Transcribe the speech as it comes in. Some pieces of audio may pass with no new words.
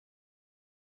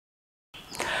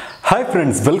Hi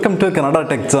friends, welcome to Kannada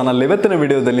tech channel. ಇವತ್ತಿನ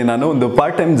ವಿಡಿಯೋದಲ್ಲಿ ನಾನು ಒಂದು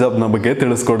ಪಾರ್ಟ್ ಟೈಮ್ ಜಾಬ್ನ ಬಗ್ಗೆ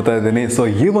ತಿಳಿಸ್ಕೊಡ್ತಾ ಇದ್ದೀನಿ. ಸೊ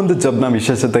ಈ ಒಂದು ಜಾಬ್ನ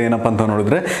ವಿಶೇಷತೆ ಏನಪ್ಪ ಅಂತ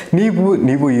ನೋಡಿದ್ರೆ,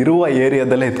 ನೀವು ಇರುವ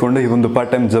ಏರಿಯಾದಲ್ಲೇ ಇದ್ಕೊಂಡು ಈ ಒಂದು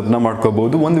ಪಾರ್ಟ್ ಟೈಮ್ ಜಾಬ್ನ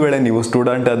ಮಾಡ್ಕೋಬಹುದು. ಒಂದು ವೇಳೆ ನೀವು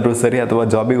ಸ್ಟೂಡೆಂಟ್ ಆದರೂ ಸರಿ, ಅಥವಾ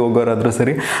ಜಾಬಿಗೆ ಹೋಗೋರಾದರೂ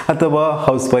ಸರಿ, ಅಥವಾ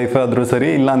ಹೌಸ್ ವೈಫ್ ಆದರೂ ಸರಿ,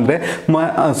 ಇಲ್ಲಾಂದರೆ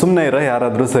ಸುಮ್ಮನೆ ಇರೋ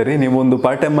ಯಾರಾದರೂ ಸರಿ, ನೀವು ಒಂದು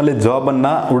ಪಾರ್ಟ್ ಟೈಮಲ್ಲಿ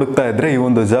ಜಾಬನ್ನು ಹುಡುಕ್ತಾ ಇದ್ದರೆ ಈ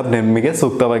ಒಂದು ಜಾಬ್ ನಿಮಗೆ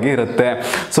ಸೂಕ್ತವಾಗಿ ಇರುತ್ತೆ.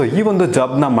 ಸೊ ಈ ಒಂದು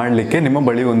ಜಾಬ್ನ ಮಾಡಲಿಕ್ಕೆ ನಿಮ್ಮ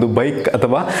ಬಳಿ ಒಂದು ಬೈಕ್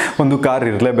ಅಥವಾ ಒಂದು ಕಾರ್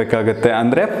ಇರಲೇಬೇಕಾಗತ್ತೆ.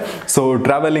 ಅಂದರೆ ಸೊ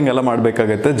ಟ್ರಾವೆಲಿಂಗ್ ಎಲ್ಲ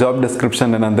ಮಾಡಬೇಕಾಗುತ್ತೆ. ಜಾಬ್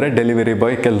ಡಿಸ್ಕ್ರಿಪ್ಷನ್ ಏನಂದ್ರೆ ಡೆಲಿವರಿ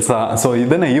ಬಾಯ್ ಕೆಲಸ. ಸೊ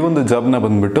ಇದನ್ನ ಈ ಒಂದು ಜಾಬ್ನ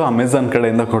ಬಂದ್ಬಿಟ್ಟು ಅಮೆಝಾನ್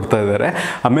ಕಡೆಯಿಂದ ಕೊಡ್ತಾ ಇದ್ದಾರೆ,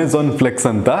 ಅಮೆಝಾನ್ ಫ್ಲೆಕ್ಸ್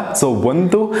ಅಂತ. ಸೊ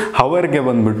ಒಂದು ಹವರ್ಗೆ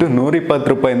ಬಂದ್ಬಿಟ್ಟು 120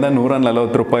 ರೂಪಾಯಿಂದ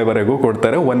 140 ರೂಪಾಯಿವರೆಗೂ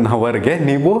ಕೊಡ್ತಾರೆ. 1 ಹವರ್ಗೆ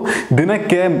ನೀವು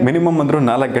ದಿನಕ್ಕೆ ಮಿನಿಮಮ್ ಅಂದ್ರೂ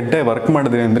 4 ಗಂಟೆ ವರ್ಕ್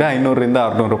ಮಾಡಿದ್ರಿ ಅಂದ್ರೆ 500ರಿಂದ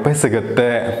 600 ರೂಪಾಯಿ ಸಿಗುತ್ತೆ.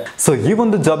 ಸೊ ಈ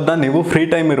ಒಂದು ಜಾಬ್ನ ನೀವು ಫ್ರೀ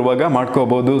ಟೈಮ್ ಇರುವಾಗ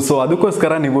ಮಾಡ್ಕೋಬಹುದು. ಸೊ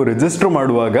ಅದಕ್ಕೋಸ್ಕರ ನೀವು ರಿಜಿಸ್ಟರ್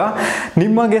ಮಾಡುವಾಗ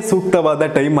ನಿಮಗೆ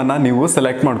ಸೂಕ್ತವಾದ ಟೈಮ್ ಅನ್ನ ನೀವು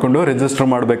ಸೆಲೆಕ್ಟ್ ಮಾಡ್ಕೊಂಡು ರಿಜಿಸ್ಟರ್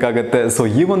ಮಾಡಬೇಕಾಗತ್ತೆ. ಸೊ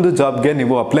ಈ ಒಂದು ಜಾಬ್ಗೆ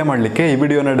ನೀವು ಅಪ್ಲೈ ಮಾಡಲಿಕ್ಕೆ ಈ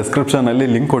ವಿಡಿಯೋನ ಡಿಸ್ಕ್ರಿಪ್ಷನ್ ಅಲ್ಲಿ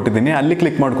ಲಿಂಕ್ ಕೊಟ್ಟಿದ್ದೀನಿ, ಅಲ್ಲಿ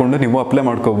ಕ್ಲಿಕ್ ಮಾಡಿಕೊಂಡು ನೀವು ಅಪ್ಲೈ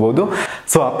ಮಾಡ್ಕೋಬಹುದು.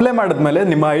 ಸೊ ಅಪ್ಲೈ ಮಾಡಿದ್ಮೇಲೆ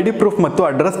ನಿಮ್ಮ ID ಪ್ರೂಫ್ ಮತ್ತು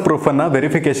ಅಡ್ರೆಸ್ ಪ್ರೂಫ್ ಅನ್ನ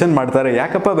ವೆರಿಫಿಕೇಶನ್ ಮಾಡ್ತಾರೆ.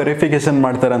 ಯಾಕಪ್ಪ ವೆರಿಫಿಕೇಶನ್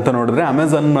ಮಾಡ್ತಾರೆ ಅಂತ ನೋಡಿದ್ರೆ,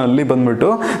 ಅಮೆಝಾನ್ ಅಲ್ಲಿ ಬಂದ್ಬಿಟ್ಟು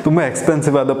ತುಂಬಾ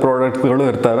ಎಕ್ಸ್ಪೆನ್ಸಿವ್ ಆದ ಪ್ರಾಡಕ್ಟ್ಗಳು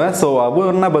ಇರ್ತವೆ. ಸೊ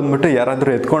ಅವನ್ನ ಬಂದ್ಬಿಟ್ಟು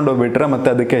ಯಾರಾದ್ರೂ ಎತ್ಕೊಂಡು ಹೋಗ್ಬಿಟ್ರೆ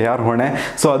ಮತ್ತೆ ಅದಕ್ಕೆ ಯಾರು ಹೊಣೆ?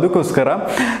 ಸೊ ಅದಕ್ಕೋಸ್ಕರ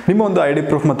ನಿಮ್ಮ ಒಂದು ID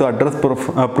ಪ್ರೂಫ್ ಮತ್ತು ಅಡ್ರೆಸ್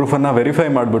ಪ್ರೂಫ್ ಅನ್ನ ವೆರಿಫೈ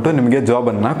ಮಾಡಿಬಿಟ್ಟು ನಿಮಗೆ ಜಾಬ್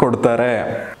ಅನ್ನ ಕೊಡ್ತಾರೆ.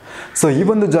 ಸೊ ಈ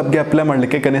ಒಂದು ಜಾಬ್ಗೆ ಅಪ್ಲೈ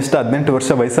ಮಾಡಲಿಕ್ಕೆ ಕನಿಷ್ಠ 18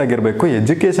 ವರ್ಷ ವಯಸ್ಸಾಗಿರಬೇಕು.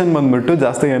 ಎಜುಕೇಶನ್ ಬಂದ್ಬಿಟ್ಟು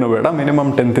ಜಾಸ್ತಿ ಏನು ಬೇಡ,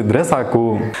 ಮಿನಿಮಮ್ 10th ಇದ್ರೆ ಸಾಕು.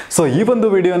 ಸೊ ಈ ಒಂದು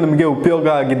ವಿಡಿಯೋ ನಿಮಗೆ ಉಪಯೋಗ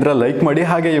ಆಗಿದ್ರೆ ಲೈಕ್ ಮಾಡಿ,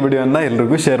 ಹಾಗೆ ಈ ವಿಡಿಯೋನ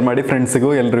ಎಲ್ರಿಗೂ ಶೇರ್ ಮಾಡಿ, ಫ್ರೆಂಡ್ಸಿಗೂ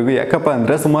ಎಲ್ರಿಗೂ. ಯಾಕಪ್ಪ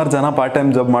ಅಂದ್ರೆ ಸುಮಾರು ಜನ ಪಾರ್ಟ್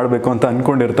ಟೈಮ್ ಜಾಬ್ ಮಾಡಬೇಕು ಅಂತ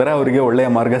ಅನ್ಕೊಂಡಿರ್ತಾರೆ, ಅವರಿಗೆ ಒಳ್ಳೆಯ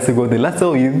ಮಾರ್ಗ ಸಿಗೋದಿಲ್ಲ. ಸೊ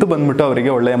ಇದು ಬಂದ್ಬಿಟ್ಟು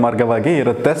ಅವರಿಗೆ ಒಳ್ಳೆಯ ಮಾರ್ಗವಾಗಿ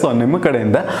ಇರುತ್ತೆ. ಸೊ ನಿಮ್ಮ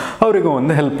ಕಡೆಯಿಂದ ಅವರಿಗೂ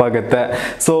ಒಂದು ಹೆಲ್ಪ್ ಆಗುತ್ತೆ.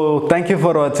 So thank you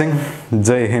for watching.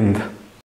 Jai Hind.